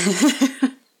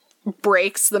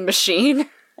 breaks the machine.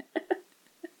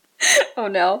 Oh,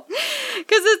 no.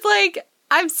 Because it's like,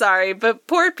 I'm sorry, but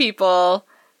poor people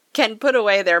can put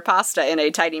away their pasta in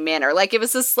a tidy manner. Like, it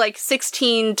was this, like,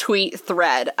 16-tweet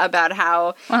thread about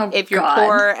how if you're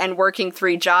poor and working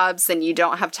 3 jobs, then you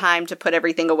don't have time to put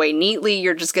everything away neatly.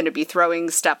 You're just going to be throwing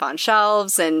stuff on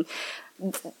shelves. And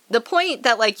the point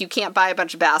that, like, you can't buy a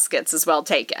bunch of baskets is well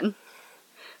taken.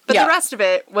 But the rest of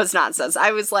it was nonsense.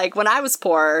 I was like, when I was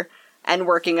poor and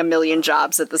working a million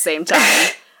jobs at the same time,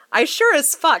 I sure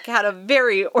as fuck had a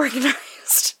very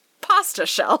organized pasta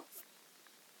shelf.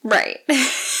 Right.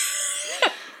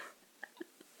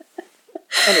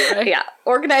 Anyway. Yeah.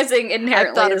 Organizing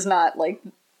inherently is not, like,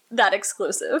 that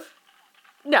exclusive.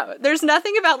 No, there's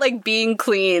nothing about, like, being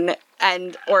clean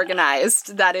and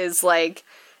organized that is, like,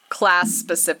 class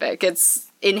specific.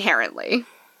 It's inherently.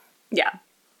 Yeah.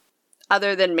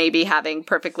 Other than maybe having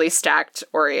perfectly stacked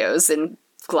Oreos in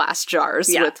glass jars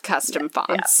with custom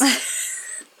fonts. Yeah.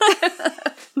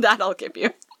 That I'll give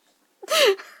you.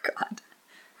 God.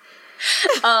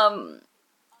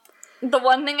 The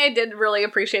one thing I did really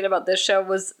appreciate about this show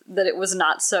was that it was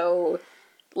not so,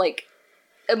 like,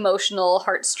 emotional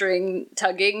heartstring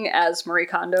tugging as Marie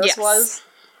Kondo's was.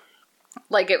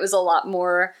 Like, it was a lot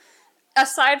more,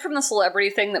 aside from the celebrity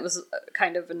thing that was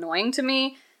kind of annoying to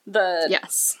me, the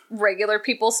regular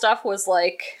people stuff was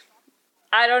like,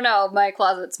 I don't know, my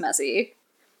closet's messy.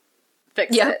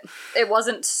 Fix it. It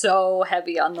wasn't so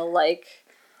heavy on the, like,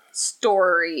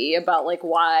 story about, like,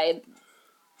 why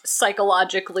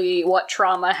psychologically what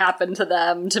trauma happened to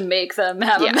them to make them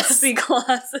have a messy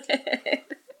closet.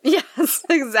 Yes,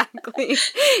 exactly.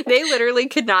 They literally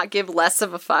could not give less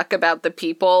of a fuck about the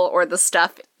people or the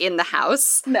stuff in the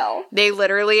house. No. They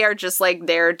literally are just, like,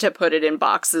 there to put it in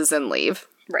boxes and leave.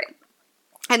 Right.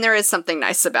 And there is something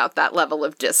nice about that level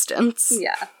of distance.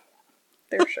 Yeah.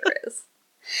 There sure is.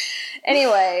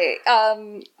 Anyway,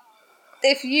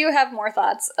 if you have more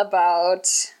thoughts about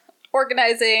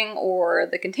organizing or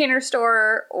the Container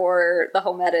Store or the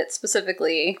Home Edit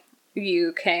specifically,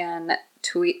 you can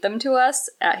tweet them to us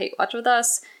at Hate Watch With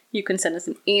Us. You can send us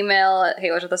an email at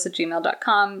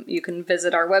hatewatchwithus@gmail.com. You can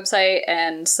visit our website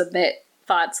and submit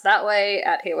thoughts that way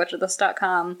at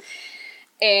hatewatchwithus.com.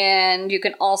 And you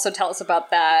can also tell us about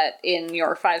that in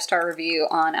your 5-star review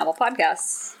on Apple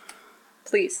Podcasts.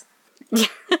 Please.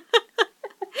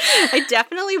 I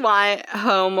definitely want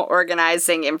home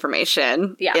organizing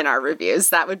information in our reviews.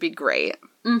 That would be great.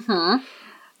 Mm-hmm.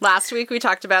 Last week we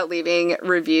talked about leaving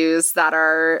reviews that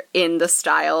are in the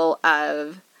style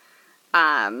of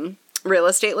real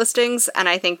estate listings, and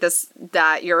I think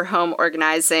that your home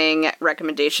organizing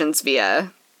recommendations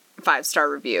via 5-star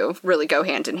review really go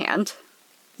hand in hand.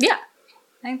 Yeah.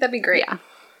 I think that'd be great. Yeah.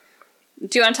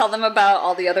 Do you want to tell them about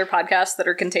all the other podcasts that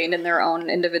are contained in their own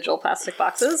individual plastic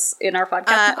boxes in our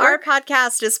podcast? Our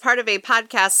podcast is part of a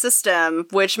podcast system,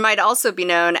 which might also be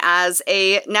known as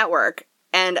a network.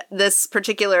 And this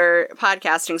particular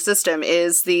podcasting system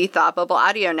is the Thought Bubble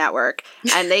Audio Network.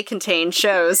 And they contain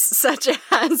shows such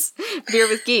as Beer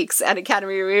with Geeks and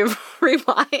Academy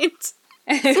Rewind.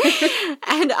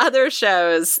 And other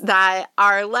shows that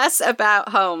are less about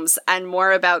homes and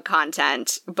more about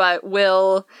content, but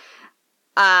will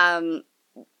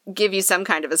give you some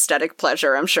kind of aesthetic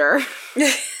pleasure, I'm sure.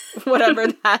 Whatever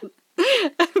that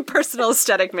personal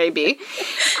aesthetic may be.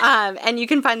 And you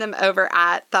can find them over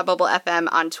at Thought Bubble FM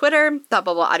on Twitter,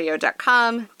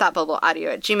 thoughtbubbleaudio.com,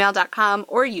 thoughtbubbleaudio@gmail.com,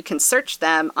 or you can search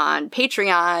them on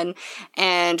Patreon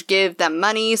and give them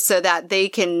money so that they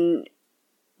can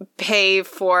pay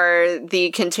for the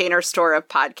Container Store of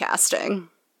podcasting.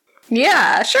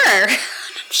 Yeah, sure.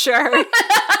 Sure.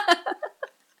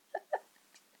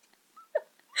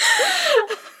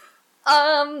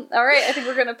 All right, I think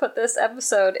we're going to put this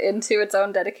episode into its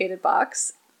own dedicated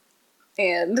box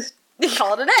and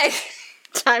call it a day.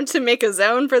 Time to make a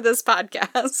zone for this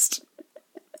podcast.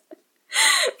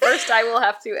 First, I will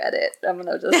have to edit. I'm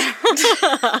going to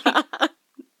just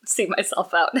see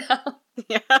myself out now.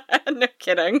 Yeah, no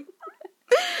kidding.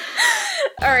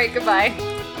 All right, goodbye.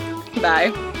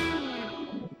 Bye.